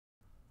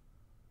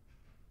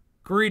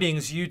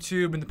Greetings,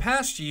 YouTube. In the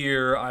past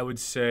year, I would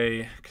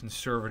say,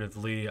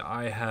 conservatively,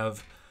 I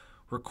have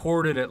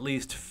recorded at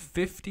least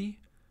 50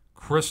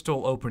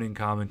 crystal opening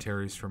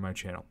commentaries for my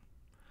channel.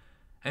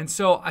 And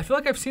so I feel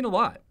like I've seen a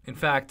lot. In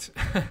fact,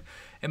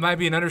 it might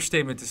be an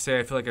understatement to say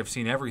I feel like I've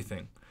seen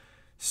everything.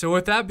 So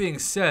with that being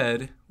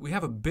said, we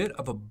have a bit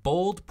of a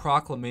bold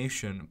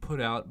proclamation put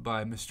out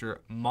by Mr.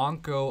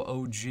 Monko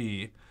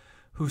OG,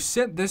 who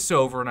sent this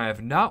over, and I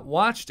have not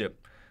watched it.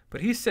 But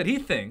he said he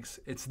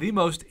thinks it's the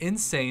most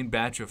insane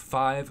batch of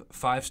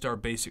five-star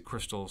basic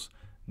crystals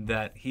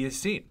that he has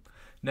seen.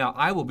 Now,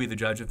 I will be the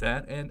judge of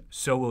that, and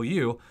so will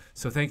you.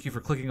 So thank you for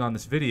clicking on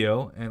this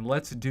video, and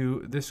let's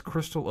do this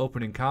crystal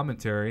opening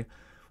commentary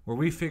where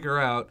we figure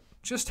out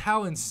just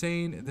how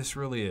insane this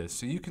really is.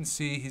 So you can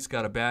see he's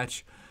got a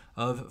batch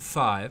of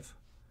 5,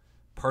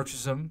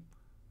 purchase them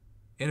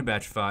in a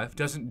batch of 5,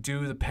 doesn't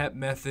do the PEP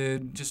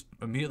method, just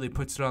immediately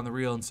puts it on the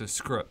reel and says,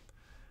 screw it.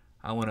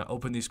 I want to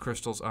open these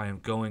crystals. I am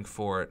going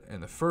for it.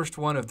 And the first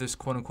one of this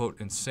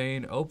quote-unquote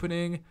insane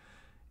opening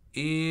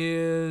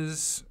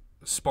is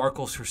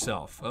Sparkles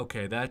herself.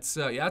 Okay, that's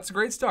a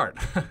great start.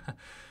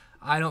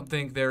 I don't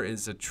think there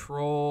is a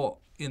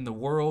troll in the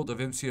world of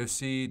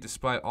MCOC,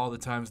 despite all the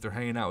times they're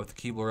hanging out with the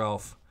Keebler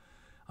Elf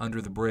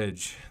under the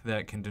bridge,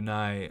 that can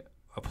deny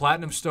a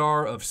Platinum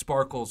Star of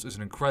Sparkles is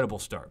an incredible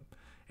start.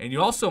 And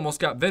you also almost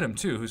got Venom,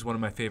 too, who's one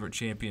of my favorite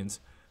champions,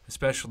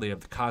 especially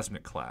of the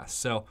Cosmic class.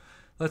 So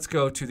let's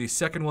go to the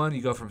second one.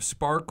 You go from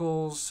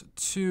Sparkles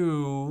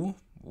to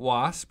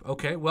Wasp.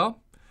 Okay,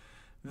 well,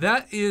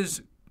 that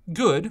is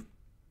good,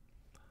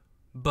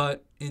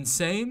 but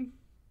insane?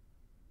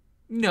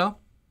 No.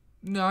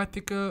 No, I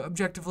think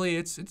objectively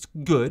it's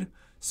good,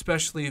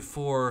 especially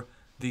for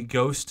the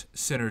Ghost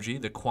synergy,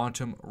 the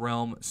Quantum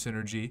Realm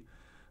synergy.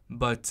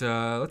 But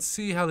let's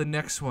see how the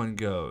next one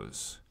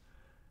goes.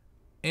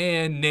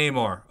 And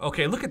Namor.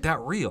 Okay, look at that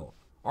reel.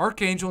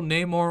 Archangel,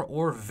 Namor,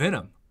 or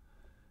Venom.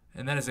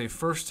 And that is a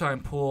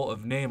first-time pull of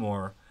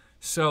Namor.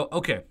 So,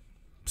 okay,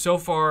 so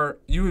far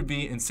you would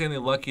be insanely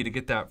lucky to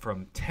get that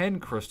from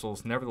 10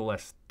 crystals,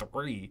 nevertheless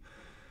 3.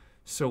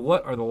 So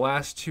what are the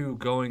last 2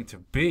 going to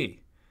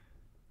be?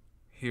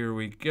 Here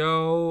we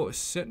go.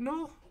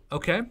 Sentinel?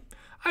 Okay.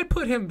 I'd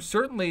put him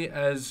certainly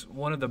as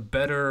one of the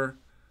better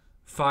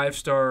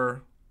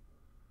 5-star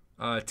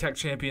tech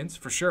champions,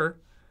 for sure,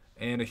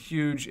 and a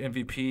huge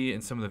MVP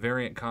in some of the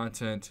variant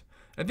content.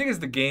 I think as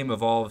the game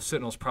evolves,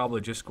 Sentinel's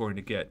probably just going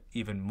to get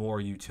even more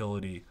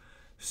utility.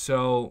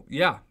 So,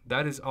 yeah,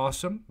 that is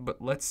awesome.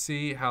 But let's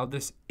see how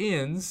this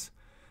ends.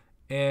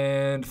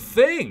 And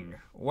Thing!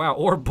 Wow,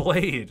 or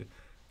Blade.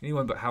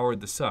 Anyone but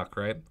Howard the Suck,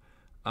 right?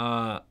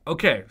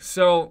 Okay,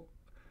 so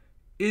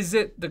is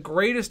it the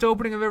greatest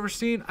opening I've ever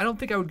seen? I don't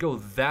think I would go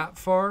that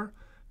far.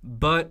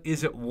 But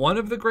is it one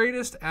of the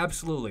greatest?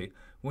 Absolutely.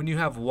 When you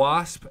have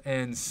Wasp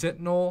and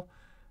Sentinel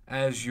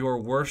as your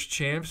worst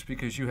champs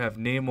because you have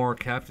Namor,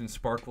 Captain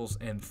Sparkles,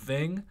 and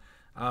Thing.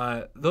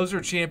 Those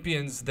are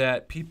champions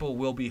that people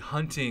will be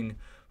hunting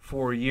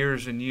for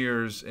years and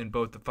years in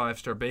both the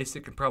 5-star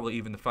basic and probably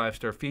even the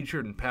 5-star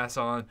featured and pass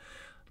on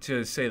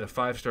to, say, the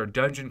 5-star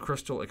dungeon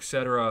crystal,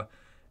 etc.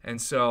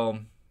 And so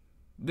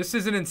this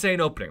is an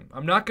insane opening.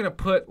 I'm not going to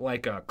put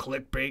like a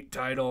clickbait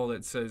title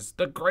that says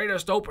the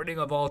greatest opening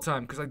of all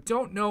time because I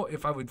don't know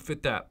if I would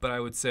fit that, but I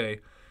would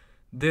say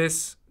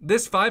this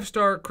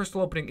 5-star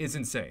crystal opening is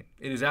insane.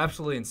 It is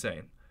absolutely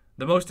insane.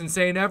 The most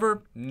insane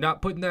ever?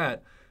 Not putting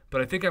that. But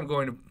I think I'm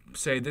going to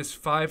say this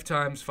 5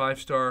 times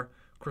 5-star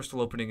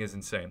crystal opening is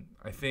insane.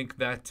 I think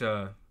that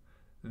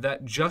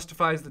that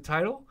justifies the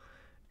title.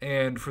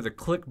 And for the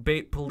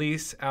clickbait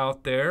police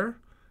out there,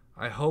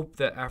 I hope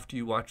that after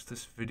you watch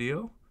this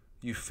video,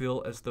 you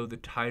feel as though the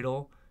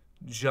title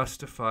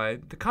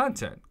justified the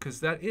content. Because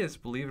that is,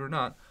 believe it or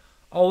not,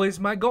 always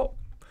my goal.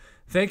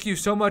 Thank you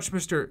so much,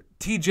 Mr.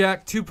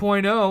 T-Jack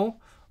 2.0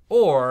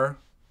 or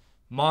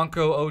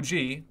Monko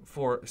OG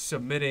for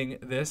submitting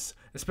this.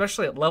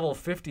 Especially at level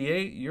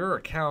 58, your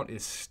account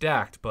is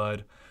stacked,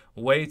 bud.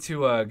 Way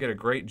to get a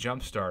great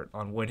jump start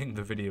on winning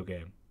the video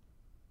game.